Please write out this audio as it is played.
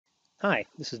Hi,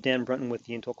 this is Dan Brunton with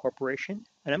the Intel Corporation,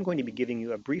 and I'm going to be giving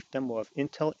you a brief demo of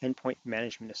Intel Endpoint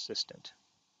Management Assistant.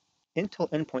 Intel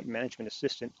Endpoint Management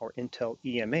Assistant, or Intel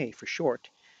EMA for short,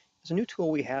 is a new tool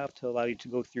we have to allow you to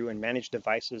go through and manage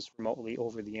devices remotely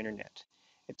over the internet.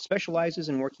 It specializes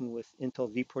in working with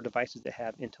Intel vPro devices that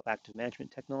have Intel Active Management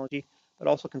technology, but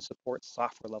also can support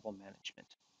software level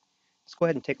management. Let's go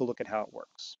ahead and take a look at how it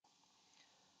works.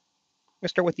 I'm going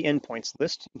to start with the endpoints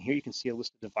list, and here you can see a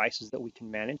list of devices that we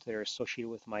can manage that are associated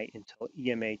with my Intel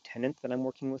EMA tenant that I'm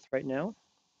working with right now.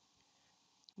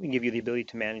 We give you the ability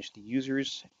to manage the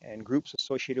users and groups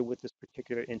associated with this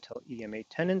particular Intel EMA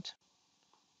tenant.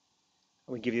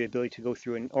 We give you the ability to go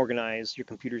through and organize your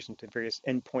computers into various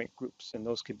endpoint groups, and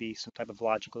those could be some type of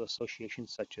logical association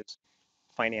such as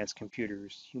finance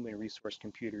computers, human resource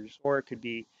computers, or it could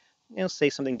be, say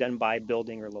something done by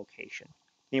building or location.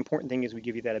 The important thing is we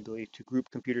give you that ability to group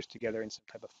computers together in some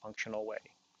type of functional way.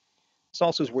 This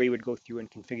also is where you would go through and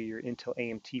configure your Intel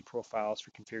AMT profiles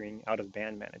for configuring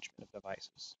out-of-band management of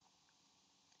devices.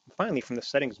 And finally, from the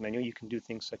settings menu, you can do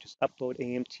things such as upload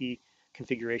AMT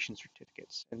configuration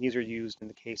certificates, and these are used in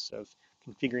the case of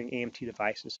configuring AMT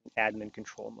devices in admin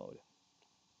control mode.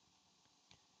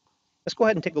 Let's go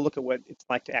ahead and take a look at what it's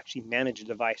like to actually manage a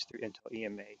device through Intel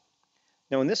EMA.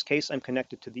 Now in this case, I'm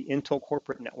connected to the Intel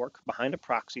corporate network behind a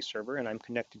proxy server, and I'm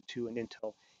connected to an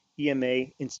Intel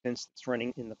EMA instance that's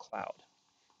running in the cloud.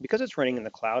 Because it's running in the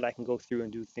cloud, I can go through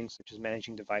and do things such as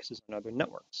managing devices on other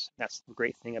networks. That's the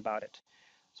great thing about it.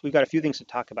 So we've got a few things to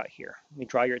talk about here. Let me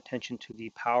draw your attention to the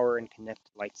power and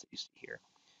connect lights that you see here.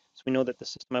 So we know that the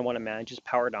system I want to manage is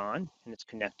powered on and it's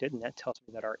connected, and that tells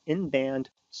me that our in-band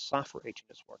software agent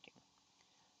is working.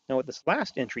 Now with this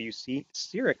last entry you see,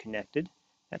 CIRA connected,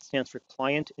 that stands for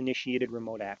Client Initiated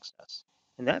Remote Access.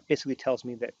 And that basically tells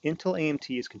me that Intel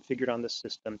AMT is configured on the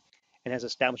system and has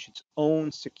established its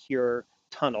own secure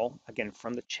tunnel, again,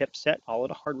 from the chipset all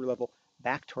at a hardware level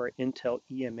back to our Intel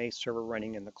EMA server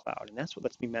running in the cloud. And that's what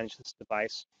lets me manage this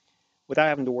device without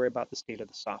having to worry about the state of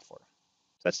the software.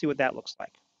 So let's see what that looks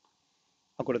like.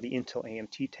 I'll go to the Intel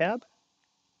AMT tab.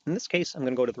 In this case, I'm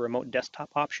going to go to the remote desktop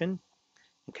option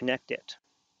and connect it.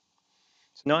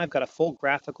 So now I've got a full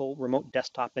graphical remote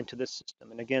desktop into this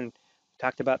system. And again, we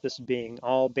talked about this being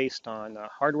all based on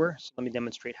hardware. So let me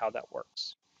demonstrate how that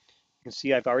works. You can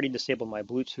see I've already disabled my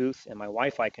Bluetooth and my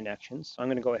Wi-Fi connections. So I'm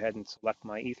going to go ahead and select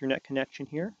my Ethernet connection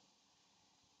here.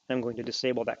 And I'm going to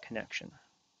disable that connection.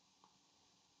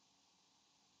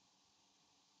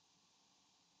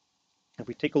 If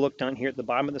we take a look down here at the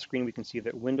bottom of the screen, we can see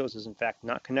that Windows is in fact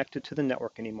not connected to the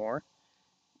network anymore.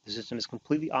 The system is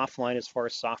completely offline as far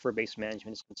as software-based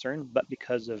management is concerned, but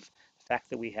because of the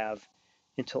fact that we have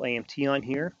Intel AMT on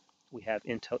here, we have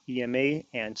Intel EMA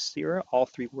and CIRA, all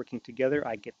three working together,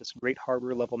 I get this great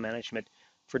hardware level management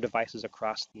for devices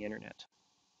across the internet.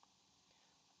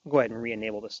 I'll go ahead and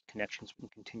re-enable this connection so we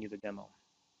can continue the demo. All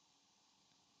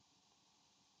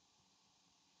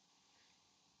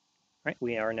right,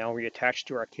 we are now reattached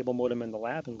to our cable modem in the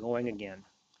lab and going again.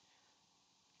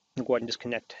 I'll go ahead and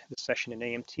disconnect the session in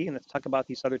AMT, and let's talk about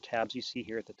these other tabs you see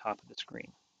here at the top of the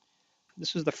screen.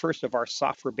 This is the first of our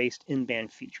software-based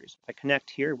in-band features. If I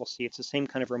connect here, we'll see it's the same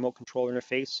kind of remote control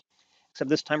interface, except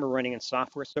this time we're running in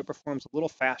software, so it performs a little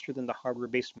faster than the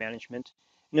hardware-based management,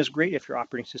 and is great if your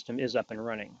operating system is up and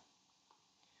running.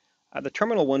 The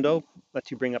terminal window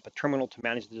lets you bring up a terminal to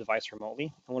manage the device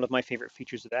remotely, and one of my favorite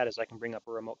features of that is I can bring up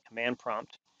a remote command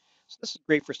prompt. So this is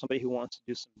great for somebody who wants to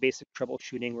do some basic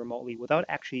troubleshooting remotely without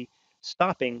actually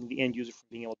stopping the end user from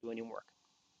being able to do any work.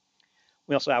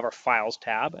 We also have our Files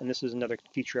tab, and this is another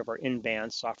feature of our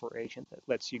in-band software agent that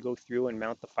lets you go through and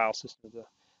mount the file system of the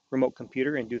remote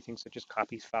computer and do things such as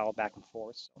copy file back and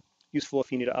forth. So useful if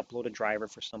you need to upload a driver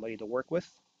for somebody to work with.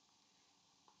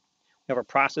 We have our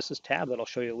Processes tab that'll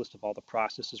show you a list of all the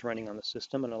processes running on the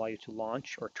system and allow you to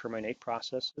launch or terminate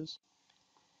processes.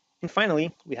 And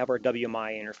finally, we have our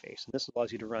WMI interface, and this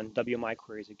allows you to run WMI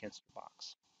queries against your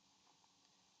box.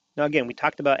 Now again, we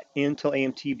talked about Intel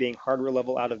AMT being hardware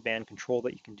level out-of-band control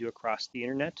that you can do across the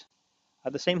internet.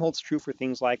 The same holds true for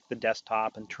things like the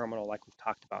desktop and terminal like we've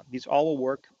talked about. These all will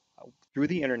work through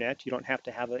the internet. You don't have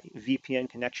to have a VPN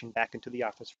connection back into the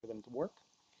office for them to work.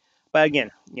 But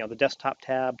again, the desktop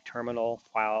tab, terminal,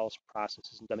 files,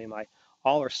 processes, and WMI,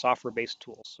 all are software-based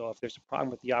tools. So if there's a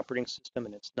problem with the operating system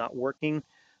and it's not working,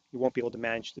 you won't be able to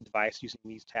manage the device using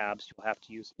these tabs. You'll have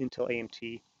to use Intel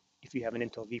AMT if you have an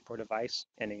Intel vPro device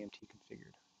and AMT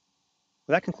configured.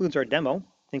 Well, that concludes our demo.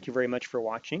 Thank you very much for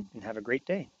watching and have a great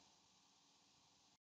day.